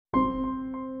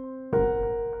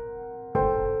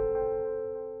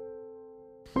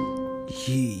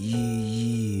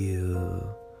Yeah.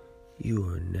 You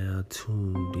are now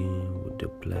tuned in with the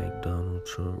Black Donald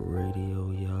Trump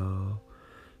Radio, y'all.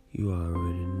 You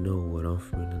already know what I'm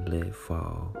finna let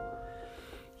fall.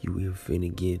 You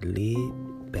finna get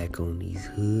lit back on these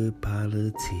hood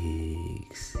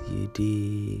politics. You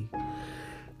dig?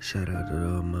 Shout out to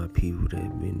all my people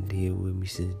that been here with me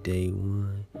since day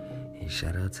one. And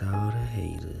shout out to all the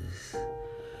haters.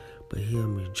 But here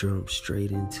I'm gonna jump straight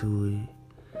into it.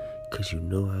 Cause you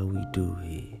know how we do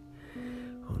it.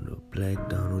 On the Black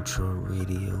Donald Trump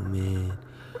Radio, man.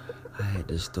 I had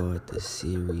to start the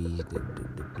series, the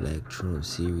Black Trump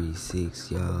Series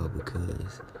 6, y'all,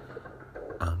 because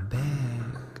I'm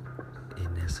back.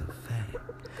 And that's a fact.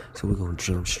 So we're gonna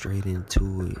jump straight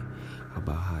into it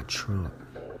about how Trump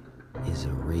is a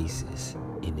racist,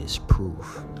 and it's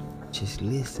proof. Just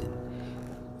listen.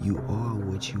 You are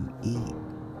what you eat.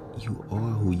 You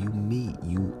are who you meet.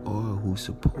 You are who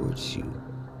supports you.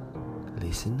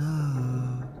 Listen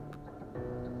up.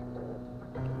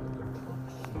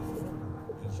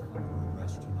 Is under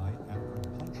arrest tonight after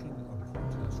punching a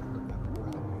protester at a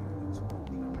rally in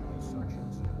Georgia. Such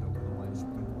incident over the last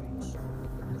few weeks.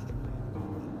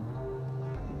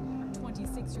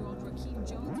 26-year-old Rakeem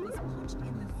Jones was punched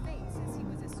in the face as he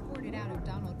was escorted out of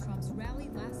Donald Trump's rally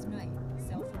last night.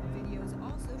 Cell phone videos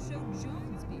also showed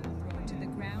Jones being thrown to the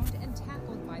ground and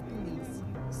tackled by police.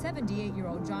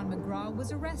 78-year-old John McGraw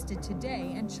was arrested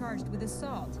today and charged with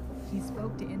assault. He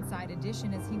spoke to Inside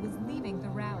Edition as he was leaving the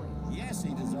rally. Yes,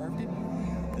 he deserved it.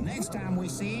 The next time we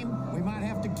see him, we might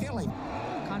have to kill him.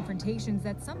 Confrontations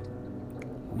that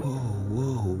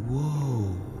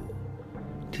Whoa.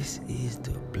 This is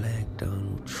the Black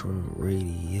Donald Trump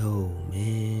Radio,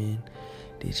 man.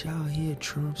 Did y'all hear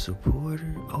Trump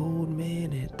supporter? Old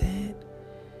man at that?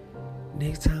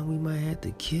 Next time we might have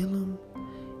to kill him?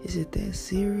 Is it that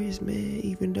serious, man?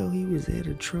 Even though he was at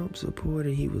a Trump supporter,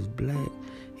 he was black.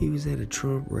 He was at a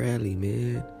Trump rally,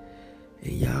 man.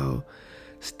 And y'all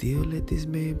still let this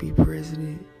man be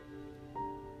president?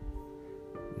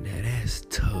 Now that's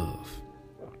tough.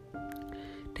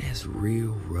 That's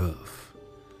real rough.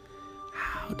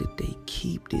 How did they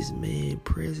keep this man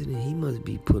president? He must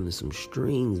be pulling some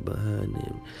strings behind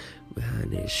him,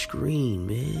 behind that screen,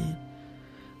 man.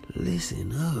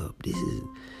 Listen up.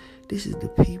 This is the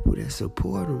people that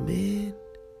support him, man.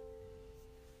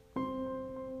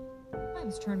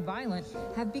 times turned violent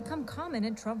have become common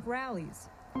at Trump rallies.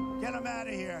 Get him out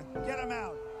of here. Get him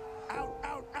out.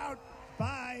 Out.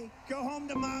 Bye. Go home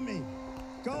to mommy.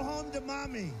 Go home to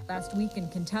mommy. Last week in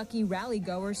Kentucky,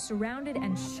 rally-goers surrounded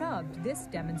and shoved this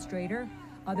demonstrator.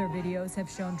 Other videos have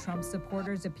shown Trump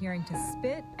supporters appearing to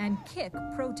spit and kick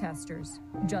protesters.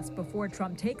 Just before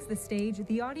Trump takes the stage,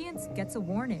 the audience gets a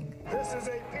warning. This is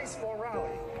a peaceful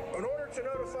rally. In order to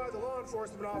notify the law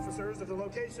enforcement officers of the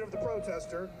location of the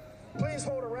protester, please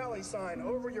hold a rally sign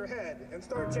over your head and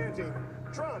start chanting,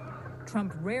 Trump.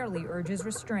 Trump rarely urges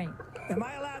restraint. Am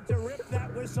I allowed to rip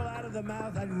that whistle out of the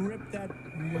mouth? I'd rip that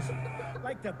whistle. I'd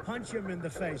like to punch him in the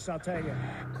face, I'll tell you.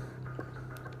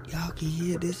 Y'all can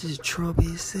hear this is Trump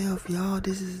himself, y'all.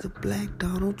 This is the Black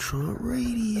Donald Trump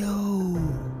Radio.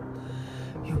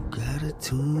 You gotta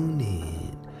tune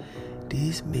in.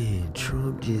 This man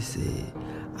Trump just said,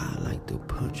 I like to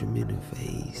punch him in the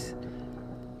face.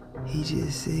 He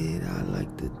just said, I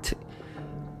like to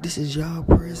this is y'all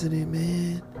president,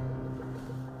 man.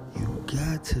 You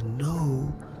got to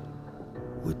know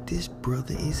what this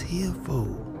brother is here for.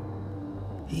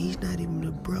 He's not even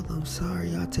a brother. I'm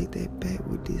sorry. I'll take that back.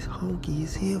 What this honky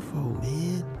is here for,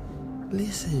 man.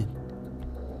 Listen.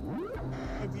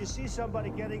 If you see somebody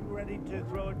getting ready to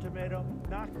throw a tomato,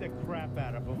 knock the crap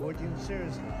out of them, would you?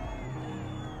 Seriously.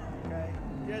 Okay?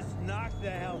 Just knock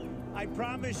the hell. I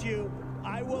promise you,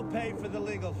 I will pay for the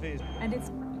legal fees. And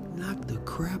it's knock the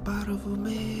crap out of him,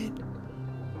 man.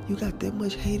 You got that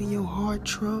much hate in your heart,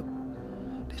 Trump,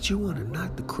 that you want to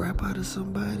knock the crap out of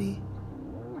somebody?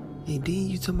 And then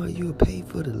you talking about you'll pay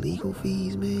for the legal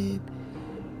fees, man?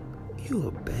 You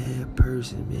a bad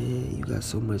person, man. You got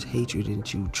so much hatred in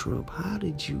you, Trump. How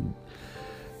did you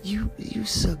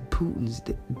suck Putin's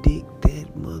dick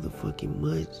that motherfucking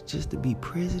much just to be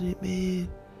president, man?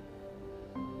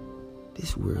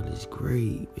 This world is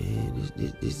great, man.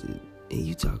 This and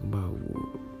you talking about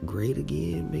great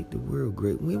again, make the world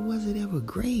great. When was it ever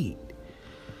great?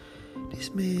 This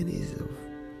man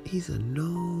he's a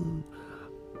known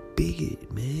bigot,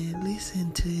 man.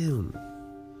 Listen to him.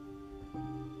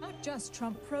 not just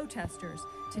Trump protesters.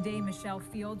 Today, Michelle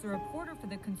Fields, a reporter for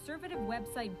the conservative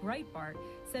website Breitbart,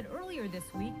 said earlier this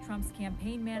week Trump's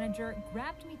campaign manager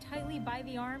grabbed me tightly by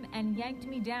the arm and yanked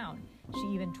me down. She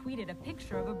even tweeted a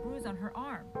picture of a bruise on her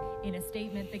arm. In a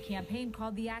statement, the campaign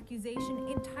called the accusation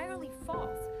entirely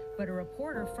false, but a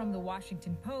reporter from the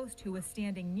Washington Post who was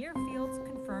standing near Fields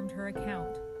confirmed her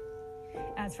account.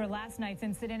 As for last night's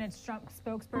incident, its Trump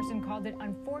spokesperson called it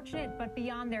unfortunate but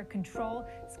beyond their control.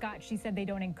 Scott, she said they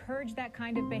don't encourage that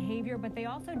kind of behavior, but they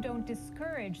also don't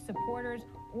discourage supporters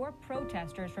or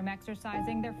protesters from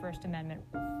exercising their First Amendment.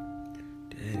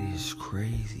 That is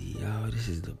crazy, y'all. This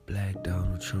is the Black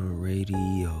Donald Trump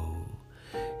Radio.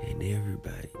 And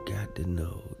everybody got to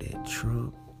know that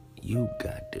Trump, you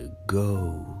got to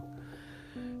go.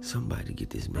 Somebody get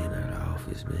this man out of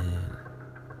office, man.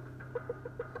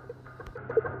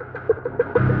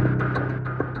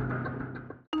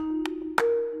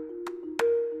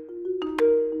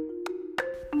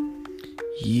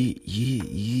 Yeah,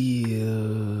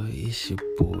 it's your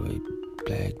boy,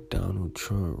 Black Donald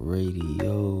Trump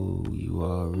Radio. You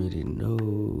already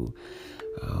know,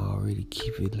 I already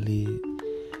keep it lit,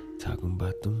 talking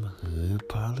about them hood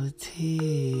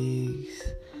politics.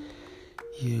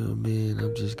 Yeah, man,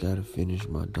 I've just gotta finish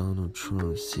my Donald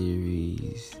Trump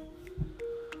series.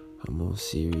 I'm on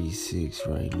series 6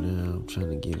 right now. I'm trying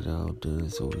to get it all done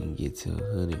so we can get to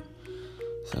 100,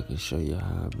 so I can show you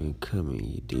how I've been coming,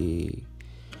 you dig?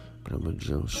 But I'm gonna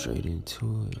jump straight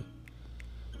into it.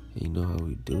 And you know how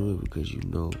we do it, because you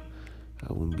know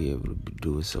I wouldn't be able to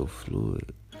do it so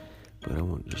fluid. But I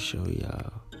wanted to show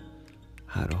y'all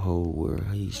how the whole world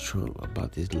hates Trump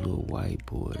about this little white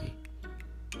boy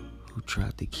who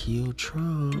tried to kill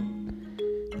Trump.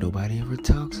 Nobody ever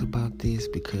talks about this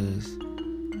because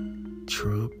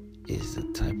Trump is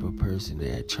the type of person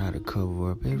that try to cover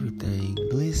up everything.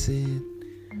 Listen.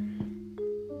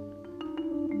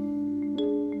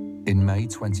 In May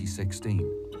 2016,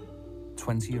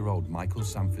 20-year-old Michael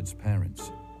Sanford's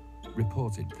parents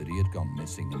reported that he had gone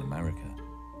missing in America.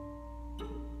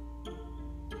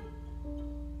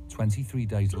 23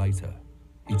 days later,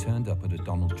 he turned up at a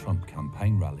Donald Trump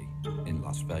campaign rally in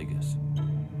Las Vegas.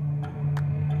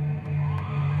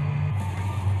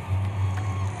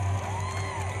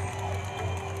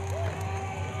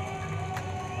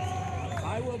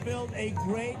 I will build a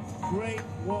great, great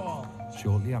wall.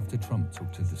 Shortly after Trump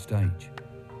took to the stage,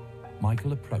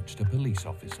 Michael approached a police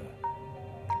officer.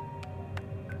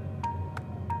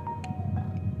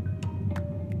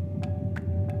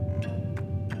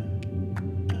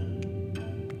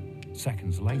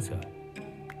 Seconds later,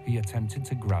 he attempted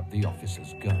to grab the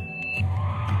officer's gun.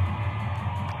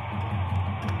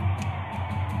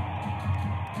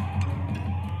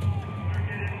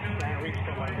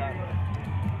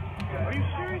 Are you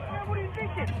serious, man? What are you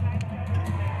thinking?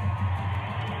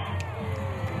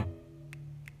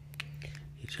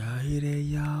 Did y'all hear that,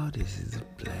 y'all? This is the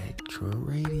Black Trump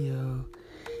Radio.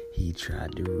 He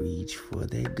tried to reach for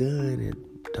that gun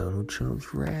at Donald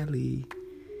Trump's rally.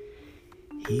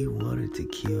 He wanted to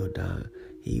kill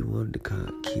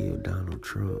kill Donald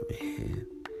Trump, man.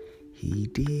 He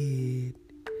did.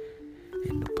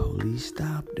 And the police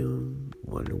stopped him.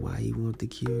 Wonder why he wanted to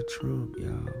kill Trump,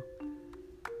 y'all.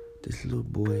 This little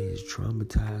boy is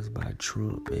traumatized by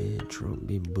Trump, man. Trump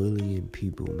been bullying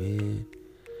people, man.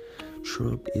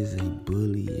 Trump is a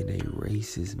bully and a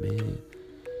racist, man.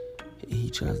 And he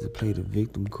tries to play the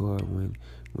victim card when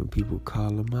people call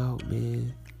him out,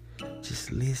 man.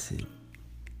 Just listen.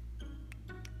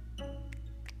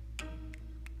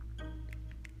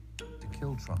 To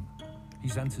kill Trump,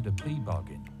 he's entered a plea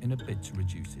bargain in a bid to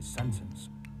reduce his sentence,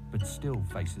 but still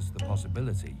faces the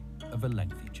possibility of a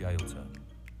lengthy jail term.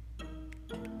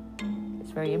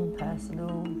 It's very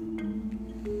impersonal.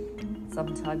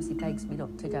 Sometimes he begs me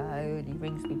not to go and he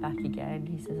rings me back again.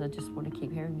 He says, I just want to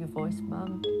keep hearing your voice,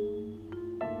 Mum.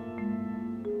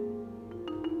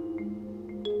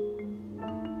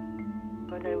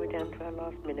 I know we're down to our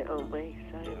last minute, aren't we?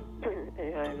 So,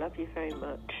 anyway, I love you very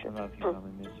much. I love you, Mum,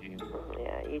 I miss you.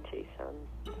 Yeah, you too, son.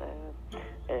 So,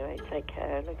 anyway, take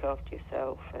care, look after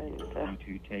yourself, and... you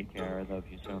too, take care, I love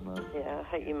you so much. Yeah, I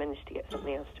hope you managed to get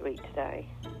something else to eat today.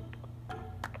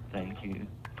 Thank you.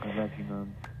 I love you,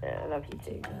 Mum. Yeah, I love you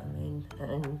too, darling.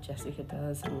 And Jessica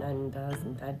does, and Nan does,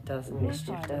 and Dad does, and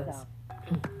Mischief does.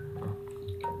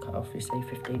 Got cut off, you say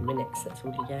 15 minutes, that's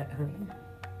all you get.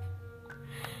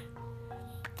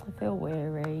 I feel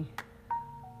weary.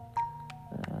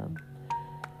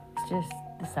 It's just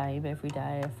the same every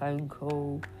day, a phone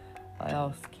call. I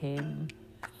ask him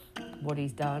what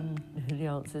he's done. The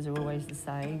answers are always the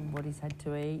same, what he's had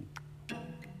to eat.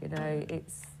 You know,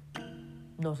 it's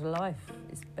not a life.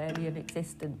 It's barely an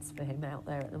existence for him out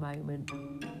there at the moment.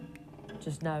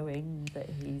 Just knowing that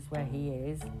he's where he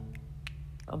is,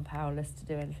 I'm powerless to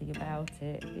do anything about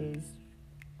it, is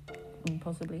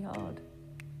impossibly hard.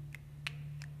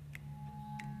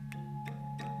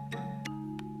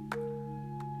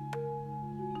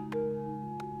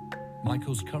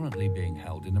 Michael's currently being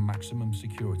held in a maximum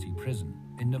security prison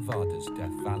in Nevada's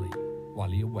Death Valley while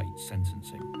he awaits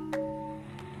sentencing.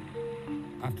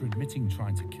 After admitting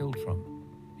trying to kill Trump,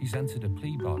 he's entered a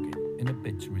plea bargain in a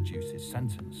bid to reduce his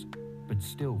sentence, but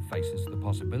still faces the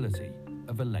possibility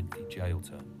of a lengthy jail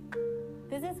term.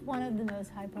 This is one of the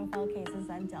most high-profile cases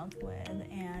I've dealt with, and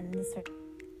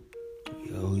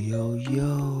Yo, yo,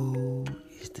 yo,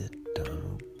 it's the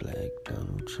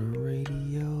Donald Trump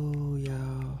radio,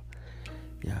 y'all.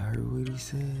 Y'all heard what he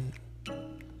said?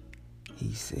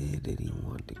 He said that he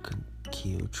wanted to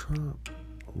kill Trump.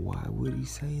 Why would he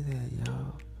say that,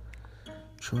 y'all?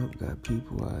 Trump got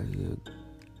people out here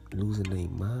losing their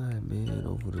mind, man,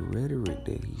 over the rhetoric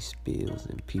that he spills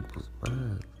in people's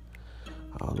minds.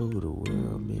 All over the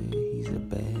world, man. He's a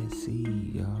bad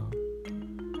seed, y'all.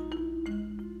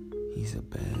 He's a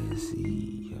bad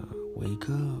seed, y'all. Wake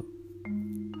up.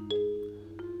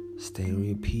 Stay on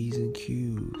your P's and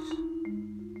Q's.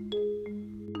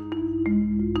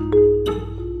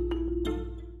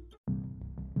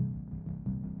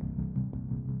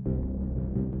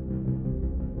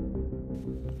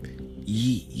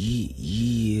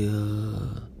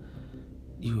 Yeah.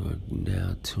 You are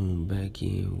now tuned back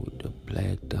in with the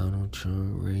Black Donald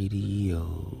Trump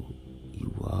Radio.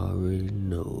 You already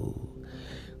know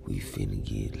we finna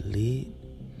get lit,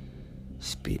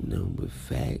 spitting on with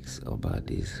facts about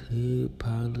this hood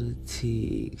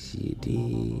politics, you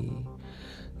dig?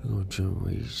 We're gonna jump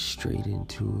right straight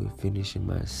into it, finishing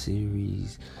my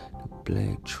series, the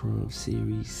Black Trump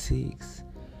Series 6.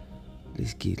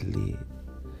 Let's get lit.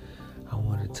 I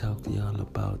want to talk to y'all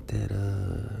about that,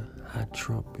 how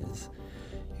Trump is,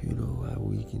 how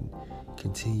we can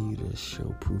continue to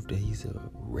show proof that he's a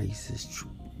racist,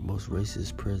 most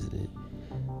racist president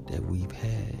that we've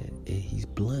had, and he's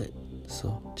blunt.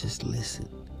 So just listen.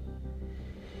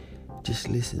 Just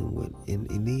listen.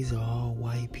 And these are all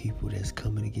white people that's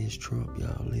coming against Trump,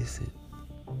 y'all. Listen.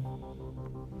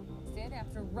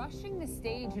 After rushing the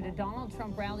stage at a Donald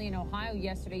Trump rally in Ohio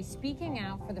yesterday, speaking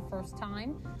out for the first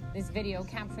time. This video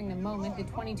capturing the moment the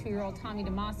 22-year-old Tommy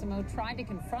DeMassimo tried to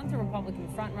confront the Republican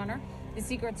frontrunner. The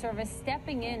Secret Service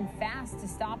stepping in fast to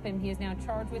stop him. He is now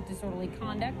charged with disorderly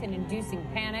conduct and inducing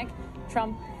panic.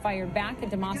 Trump fired back at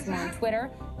DeMassimo on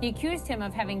Twitter. He accused him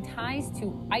of having ties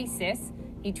to ISIS.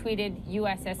 He tweeted,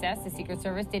 USSS, the Secret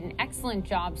Service, did an excellent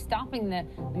job stopping the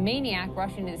maniac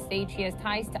rushing to the stage. He has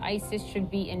ties to ISIS, should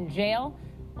be in jail.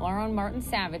 Well, our own Martin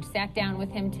Savage sat down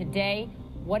with him today.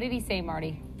 What did he say,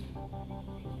 Marty?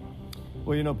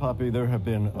 Well, Poppy, there have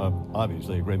been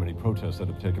obviously a great many protests that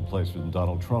have taken place in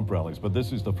Donald Trump rallies, but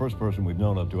this is the first person we've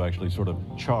known of to actually sort of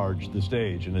charge the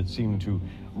stage, and it seemed to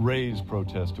raise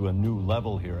protests to a new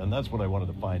level here, and that's what I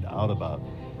wanted to find out about.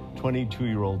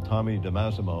 22-year-old Tommy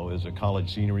DeMassimo is a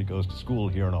college senior. He goes to school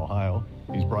here in Ohio.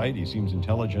 He's bright, he seems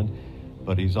intelligent,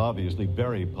 but he's obviously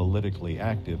very politically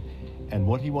active. And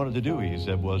what he wanted to do, he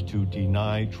said, was to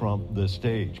deny Trump the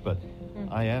stage. But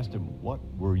I asked him, what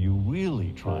were you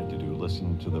really trying to do?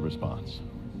 Listen to the response.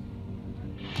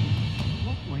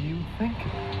 What were you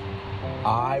thinking?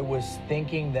 I was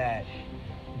thinking that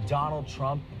Donald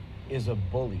Trump is a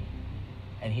bully,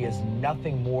 and he is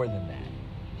nothing more than that.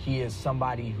 He is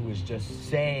somebody who is just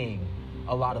saying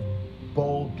a lot of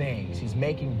bold things. He's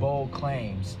making bold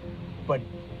claims, but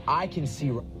I can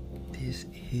see... This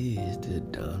is the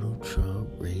Donald Trump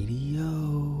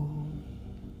Radio.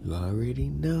 You already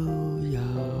know,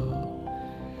 y'all.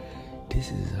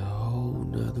 This is a whole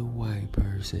nother white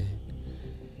person.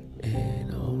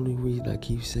 And the only reason I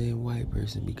keep saying white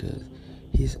person because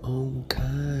his own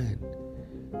kind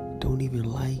don't even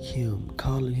like him,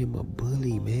 calling him a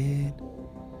bully, man.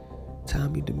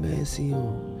 Tommy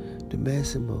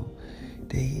DeMassimo,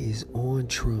 they is on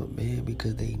Trump, man,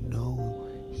 because they know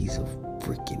he's a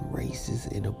freaking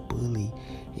racist and a bully,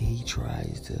 and he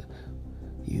tries to,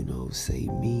 say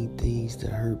mean things to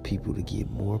hurt people to get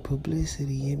more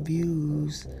publicity and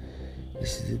views.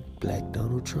 This is the Black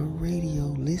Donald Trump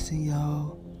Radio. Listen,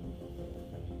 y'all.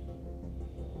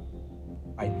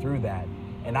 Right through that,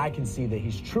 and I can see that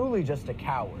he's truly just a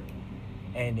coward.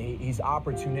 And he's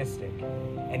opportunistic,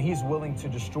 and he's willing to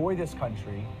destroy this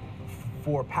country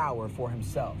for power for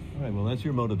himself. All right, well, that's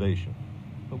your motivation.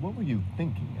 But what were you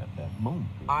thinking at that moment?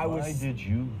 Why did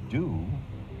you do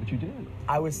what you did?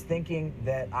 I was thinking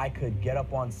that I could get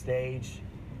up on stage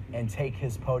and take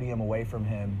his podium away from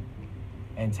him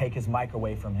and take his mic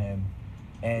away from him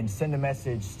and send a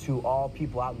message to all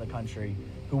people out in the country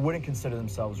who wouldn't consider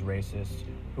themselves racist,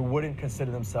 who wouldn't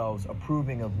consider themselves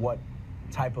approving of what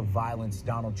type of violence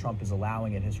Donald Trump is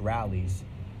allowing at his rallies,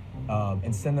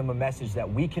 and send them a message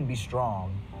that we can be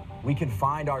strong, we can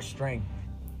find our strength.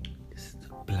 It's the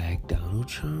Black Donald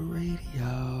Trump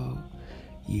Radio.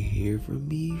 You hear from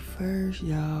me first,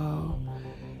 y'all.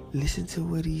 Listen to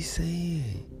what he's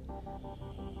saying.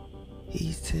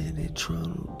 He's saying that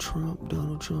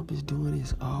Donald Trump is doing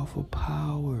his all for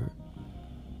power.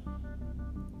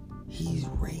 He's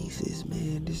racist,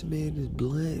 man. This man is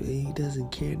blunt and he doesn't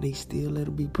care and they still let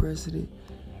him be president.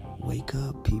 Wake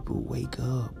up, people. Wake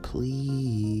up,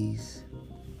 please.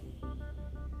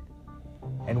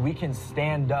 And we can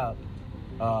stand up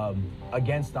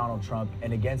against Donald Trump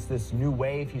and against this new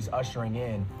wave he's ushering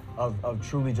in of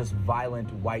truly just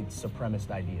violent white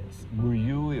supremacist ideas. Were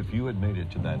you, if you had made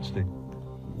it to that state?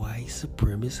 White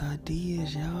supremacist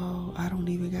ideas, y'all. I don't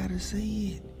even gotta say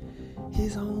it.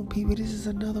 His own people. This is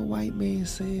another white man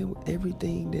saying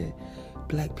everything that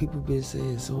black people been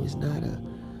saying. So it's not a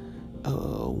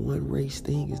one race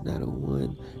thing. It's not a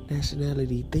one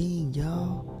nationality thing,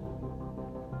 y'all.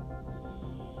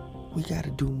 We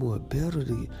gotta do more better.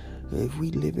 If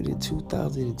we living in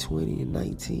 2020 and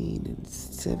 19 and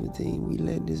 17, we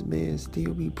letting this man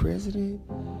still be president.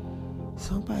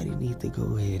 Somebody needs to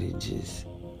go ahead and just.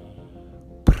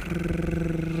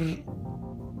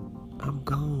 I'm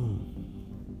gone.